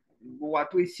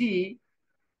what we see,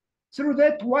 through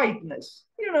that whiteness,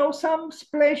 some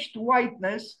splashed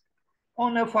whiteness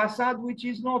on a facade which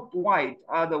is not white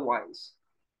otherwise.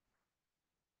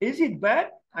 Is it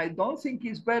bad? I don't think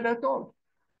it's bad at all.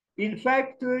 In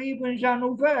fact, even Jean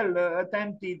Nouvel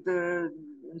attempted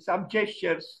some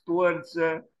gestures towards,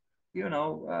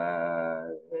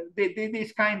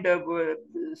 this kind of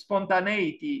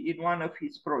spontaneity in one of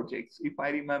his projects, if I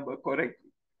remember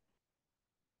correctly.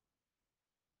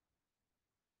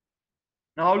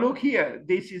 Now look here.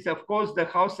 This is, of course, the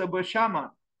house of a shaman.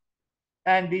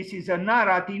 And this is a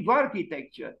narrative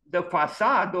architecture. The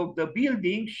facade of the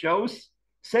building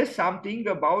says something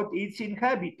about its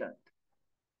inhabitant.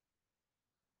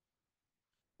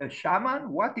 A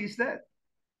shaman? What is that?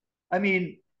 I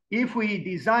mean, if we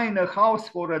design a house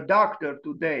for a doctor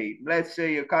today, let's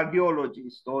say a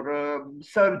cardiologist or a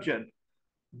surgeon,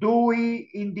 do we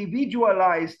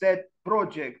individualize that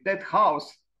project, that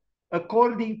house,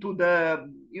 according to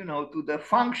the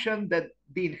function that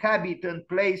the inhabitant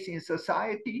plays in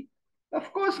society?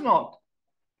 Of course not.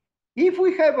 If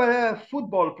we have a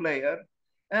football player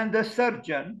and a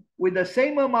surgeon with the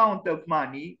same amount of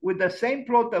money, with the same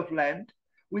plot of land,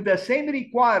 with the same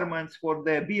requirements for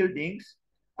their buildings,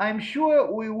 I'm sure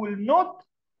we will not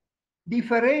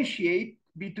differentiate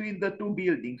between the two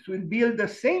buildings. We'll build the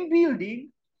same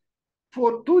building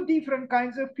for two different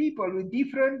kinds of people with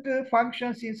different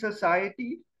functions in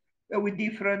society, with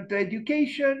different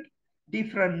education,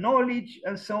 different knowledge,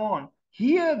 and so on.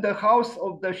 Here, the house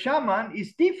of the shaman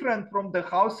is different from the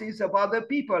houses of other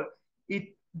people.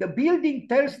 The building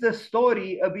tells the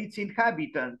story of its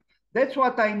inhabitant. That's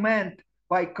what I meant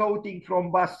by quoting from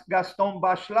Gaston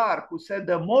Bachelard, who said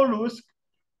the mollusk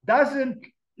doesn't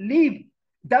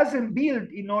build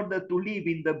in order to live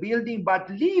in the building, but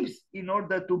lives in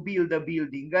order to build a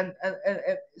building. And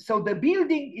so the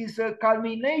building is a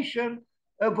culmination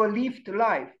of a lived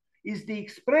life, is the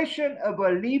expression of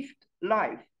a lived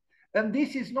life. And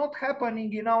this is not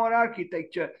happening in our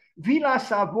architecture. Villa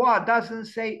Savoie doesn't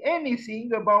say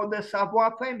anything about the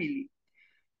Savoie family.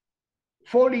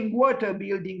 Falling Water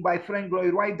building by Frank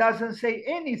Lloyd Wright doesn't say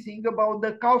anything about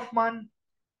the Kaufman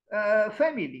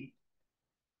family.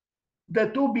 The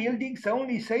two buildings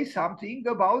only say something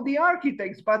about the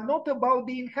architects, but not about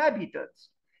the inhabitants.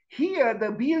 Here,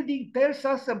 the building tells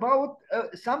us about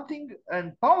something,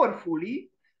 and powerfully,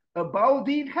 about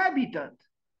the inhabitant,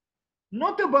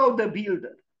 not about the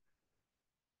builder.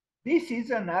 This is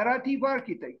a narrative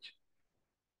architecture.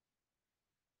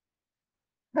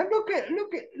 And look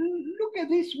at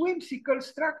these whimsical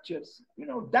structures,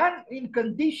 done in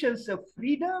conditions of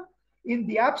freedom, in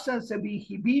the absence of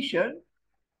inhibition,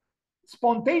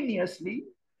 spontaneously,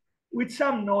 with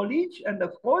some knowledge. And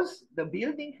of course, the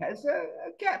building has a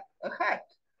cap, a hat,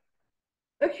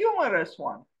 a humorous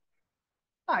one.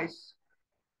 Nice.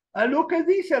 Look at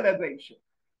this elevation.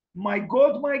 My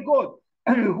God,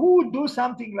 who would do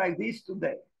something like this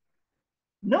today?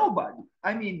 Nobody.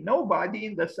 I mean, nobody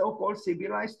in the so-called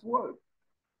civilized world.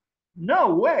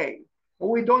 No way.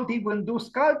 We don't even do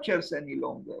sculptures any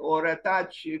longer or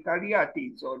attach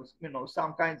caryatids or,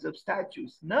 some kinds of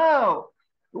statues. No,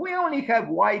 we only have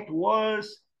white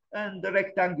walls and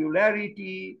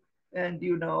rectangularity and,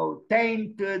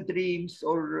 taint dreams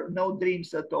or no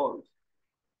dreams at all.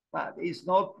 But it's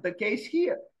not the case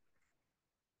here.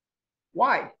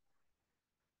 Why?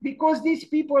 Because these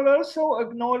people also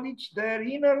acknowledge their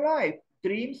inner life,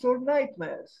 dreams or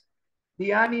nightmares,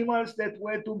 the animals that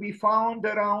were to be found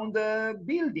around the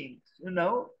buildings,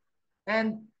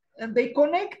 and they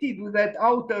connected with that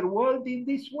outer world in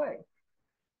this way.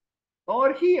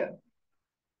 Or here,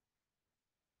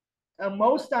 a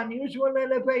most unusual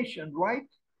elevation, right?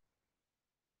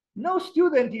 No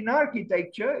student in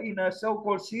architecture in a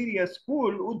so-called serious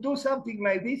school would do something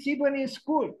like this, even in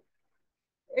school.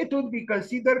 It would be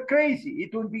considered crazy.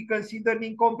 It would be considered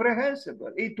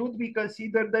incomprehensible. It would be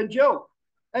considered a joke.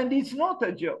 And it's not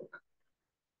a joke.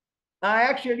 I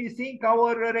actually think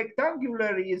our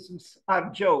rectangularisms are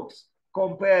jokes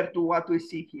compared to what we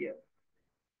see here.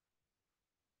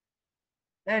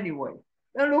 Anyway,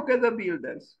 then look at the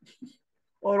builders,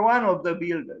 or one of the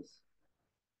builders.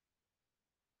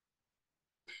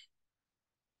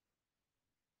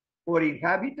 Or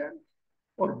inhabitant,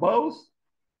 or both.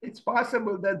 It's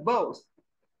possible that both.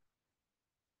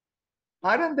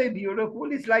 Aren't they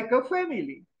beautiful? It's like a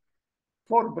family.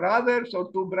 Four brothers,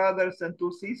 or two brothers and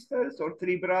two sisters, or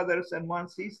three brothers and one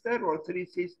sister, or three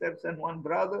sisters and one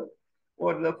brother,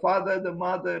 or the father, the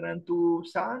mother, and two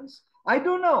sons. I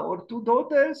don't know, or two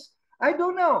daughters. I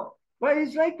don't know, but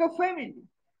it's like a family.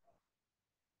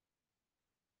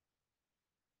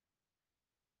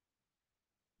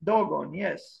 Dogon,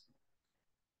 yes.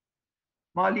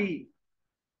 Mali.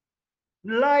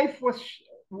 Life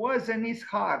was and is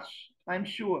harsh, I'm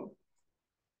sure.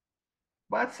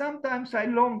 But sometimes I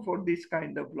long for this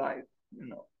kind of life, you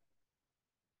know.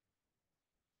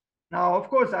 Now, of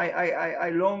course,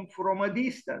 I long from a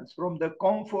distance, from the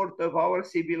comfort of our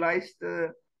civilized,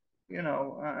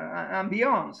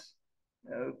 ambience,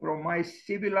 from my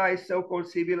civilized, so-called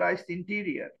civilized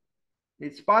interior.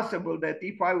 It's possible that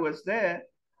if I was there,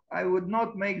 I would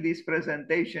not make this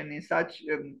presentation in such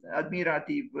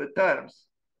admirative terms.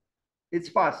 It's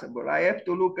possible. I have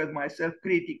to look at myself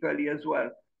critically as well.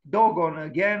 Dogon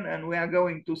again, and we are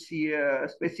going to see a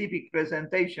specific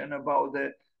presentation about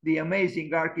the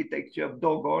amazing architecture of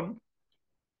Dogon.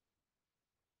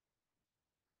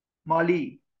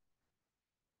 Mali,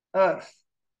 Earth,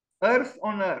 Earth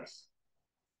on Earth.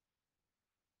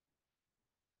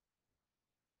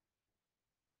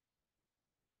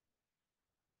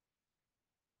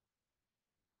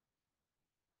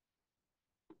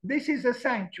 This is a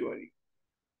sanctuary.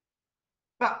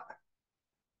 But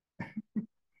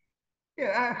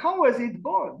yeah, how was it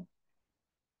born?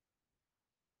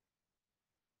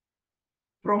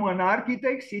 From an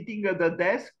architect sitting at a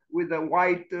desk with a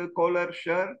white collar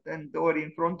shirt and or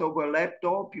in front of a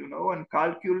laptop, you know, and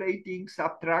calculating,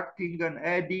 subtracting, and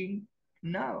adding.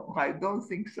 No, I don't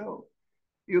think so.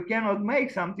 You cannot make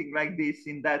something like this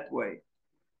in that way.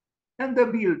 And the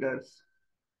builders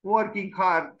working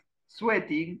hard,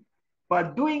 sweating,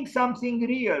 but doing something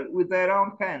real with their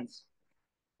own hands.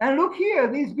 And look here,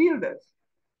 these builders.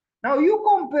 Now you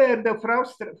compare the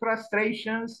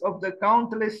frustrations of the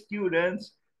countless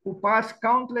students who pass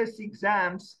countless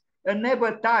exams and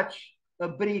never touch a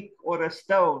brick or a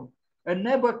stone and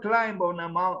never climb on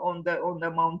the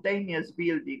mountainous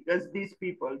building as these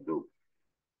people do.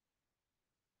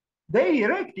 They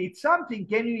erected something.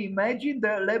 Can you imagine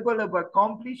the level of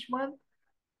accomplishment,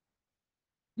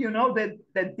 you know,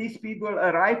 that these people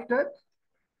arrived at?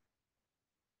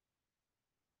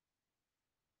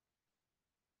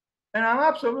 And I'm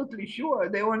absolutely sure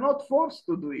they were not forced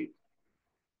to do it.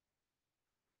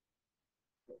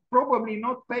 Probably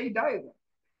not paid either.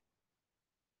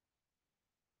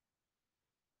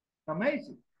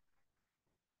 Amazing.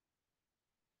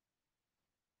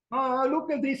 Look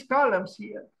at these columns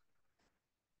here.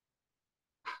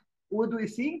 Would we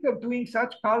think of doing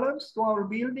such columns to our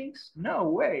buildings? No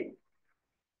way.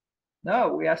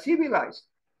 No, we are civilized.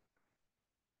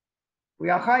 We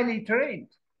are highly trained.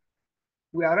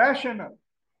 We are rational.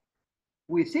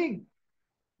 We think,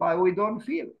 but we don't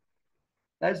feel.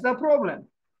 That's the problem.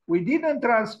 We didn't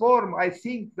transform I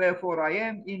think, therefore I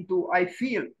am into I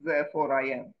feel, therefore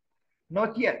I am.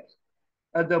 Not yet.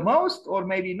 At the most, or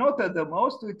maybe not at the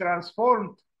most, we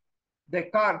transformed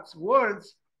Descartes'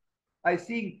 words, I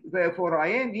think, therefore I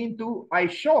am, into I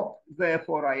shop,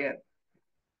 therefore I am.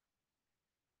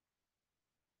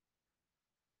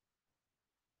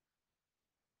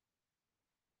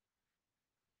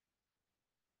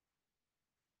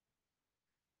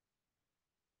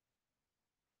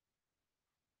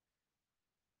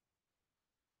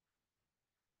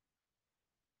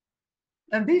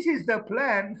 And this is the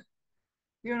plan,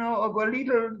 you know, of a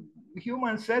little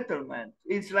human settlement.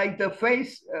 It's like the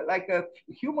face, like a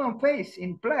human face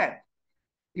in plan,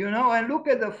 you know, and look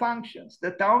at the functions.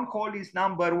 The town hall is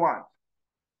number one.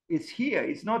 It's here,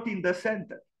 it's not in the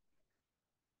center.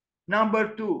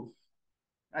 Number two,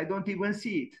 I don't even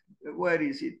see it. Where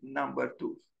is it? Number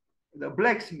two, the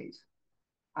blacksmith.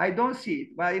 I don't see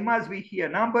it, but it must be here.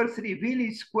 Number three,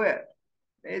 village square.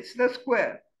 It's the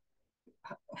square.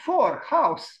 Four,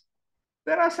 house.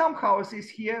 There are some houses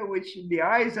here which the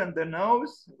eyes and the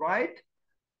nose, right?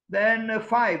 Then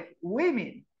five,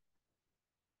 women.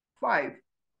 Five.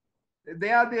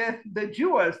 They are the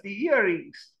jewels, the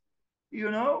earrings, you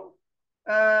know.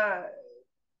 Uh,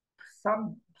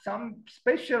 some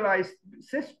specialized,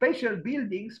 special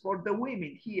buildings for the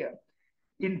women here.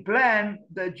 in plan,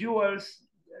 the jewels,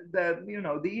 the, you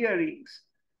know, the earrings,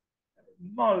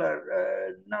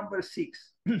 smaller, number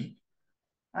 6.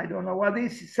 I don't know what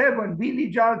is 7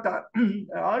 village altar,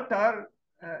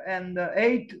 and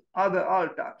 8 other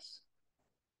altars.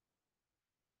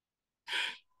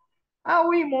 Are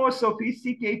we more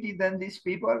sophisticated than these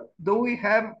people? Do we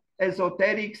have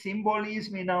esoteric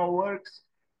symbolism in our works?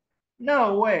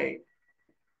 No way.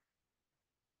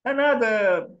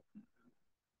 Another,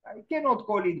 I cannot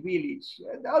call it village,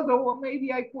 although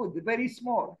maybe I could, very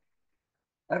small,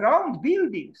 round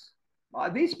buildings.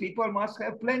 These people must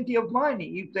have plenty of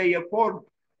money if they afford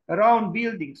round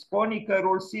buildings, conical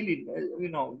or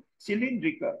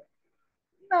cylindrical.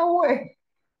 No way.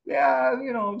 They are,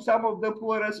 some of the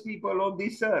poorest people on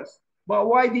this earth. But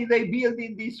why did they build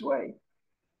in this way?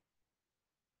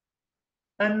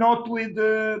 And not with,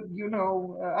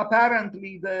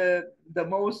 apparently the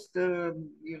most,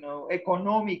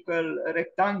 economical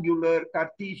rectangular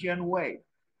Cartesian way.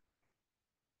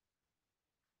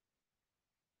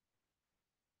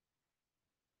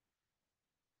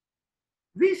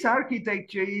 This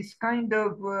architecture is kind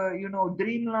of,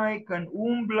 dreamlike and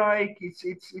womb-like.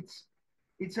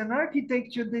 It's an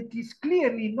architecture that is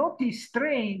clearly not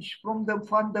estranged from the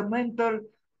fundamental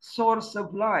source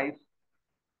of life,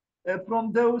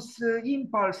 from those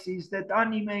impulses that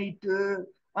animate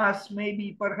us,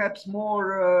 maybe perhaps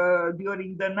more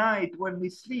during the night when we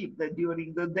sleep than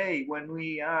during the day when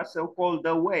we are so-called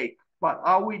awake. But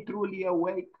are we truly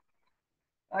awake?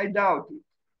 I doubt it.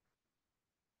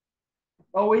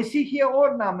 Oh, we see here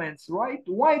ornaments, right?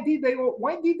 Why did they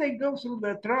go through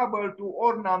the trouble to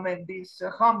ornament these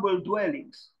humble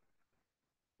dwellings?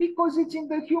 Because it's in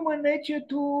the human nature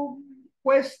to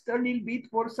quest a little bit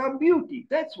for some beauty.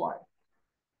 That's why.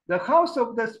 The house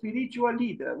of the spiritual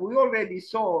leader, we already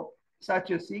saw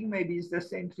such a thing, maybe it's the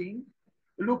same thing.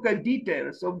 Look at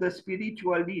details of the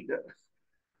spiritual leader.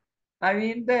 I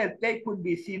mean, that they could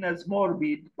be seen as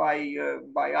morbid by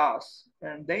us,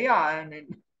 and they are.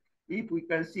 And if we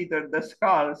consider the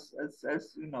skulls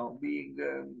as being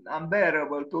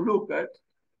unbearable to look at,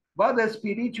 but the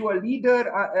spiritual leader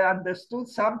understood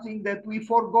something that we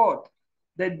forgot,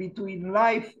 that between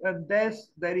life and death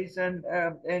there is an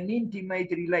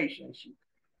intimate relationship.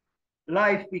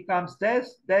 Life becomes death,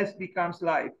 death becomes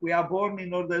life. We are born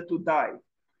in order to die.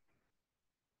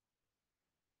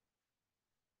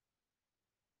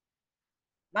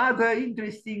 Other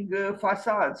interesting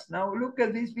facades. Now look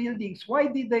at these buildings. Why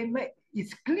did they make?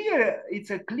 It's clear. It's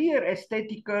a clear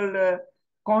aesthetical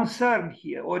concern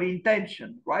here or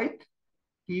intention, right?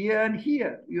 Here and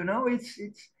here.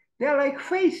 It's they're like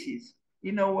faces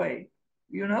in a way.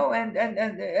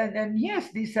 And yes,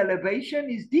 this elevation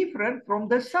is different from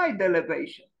the side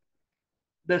elevation.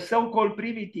 The so-called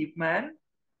primitive man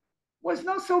was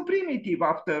not so primitive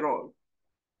after all.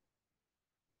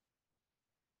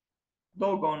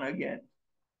 Doggone again.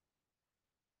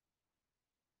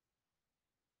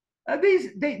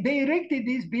 They erected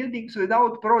these buildings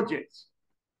without projects.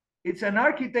 It's an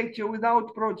architecture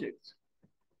without projects.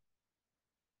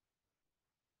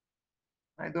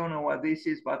 I don't know what this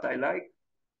is, but I like.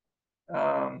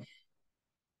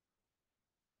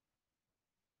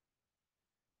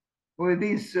 With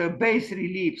these bas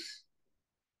reliefs,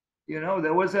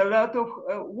 there was a lot of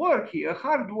work here,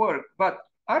 hard work, but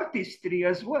artistry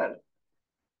as well.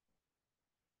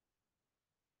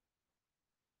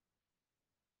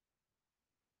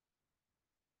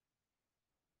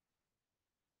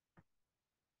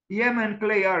 Yemen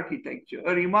clay architecture,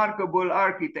 a remarkable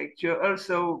architecture,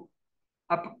 also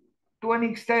up to an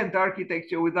extent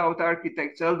architecture without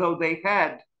architects, although they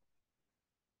had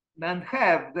and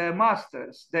have the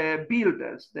masters, the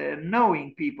builders, the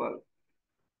knowing people.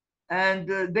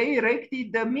 And they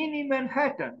erected the mini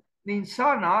Manhattan in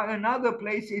Sana'a and other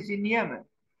places in Yemen.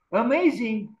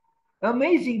 Amazing,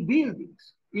 amazing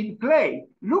buildings in clay.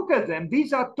 Look at them.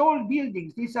 These are tall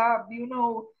buildings. These are,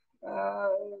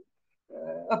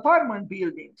 apartment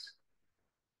buildings.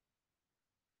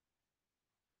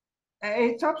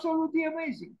 It's absolutely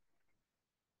amazing.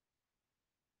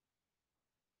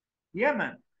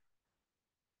 Yemen.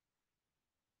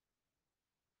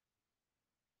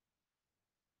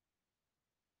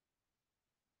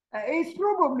 It's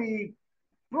probably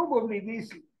these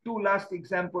two last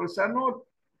examples are not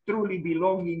truly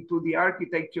belonging to the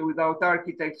architecture without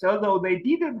architects, although they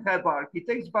didn't have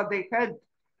architects, but they had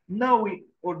knowing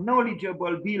or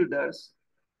knowledgeable builders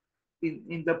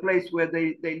in the place where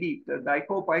they lived. And I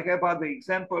hope I have other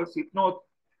examples. If not,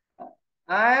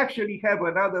 I actually have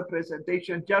another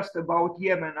presentation just about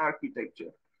Yemen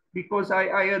architecture because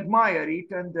I admire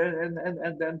it,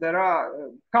 and there are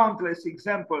countless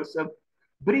examples of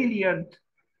brilliant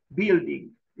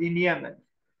building in Yemen.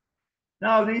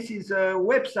 Now, this is a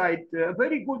website, a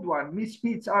very good one,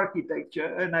 Misfits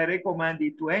Architecture, and I recommend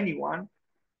it to anyone.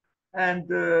 And,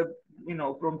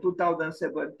 from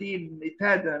 2017, it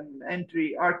had an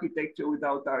entry, Architecture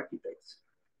Without Architects.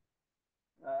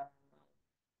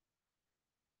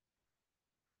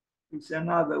 It's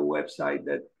another website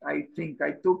that I think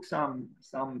I took some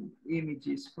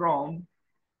images from.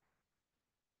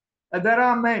 There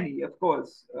are many, of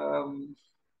course.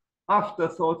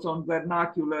 Afterthoughts on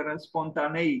vernacular and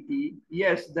spontaneity.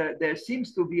 Yes, there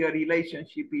seems to be a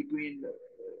relationship between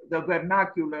the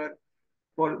vernacular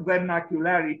or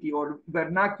vernacularity or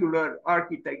vernacular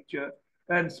architecture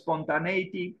and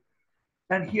spontaneity.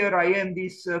 And here I end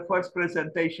this first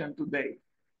presentation today.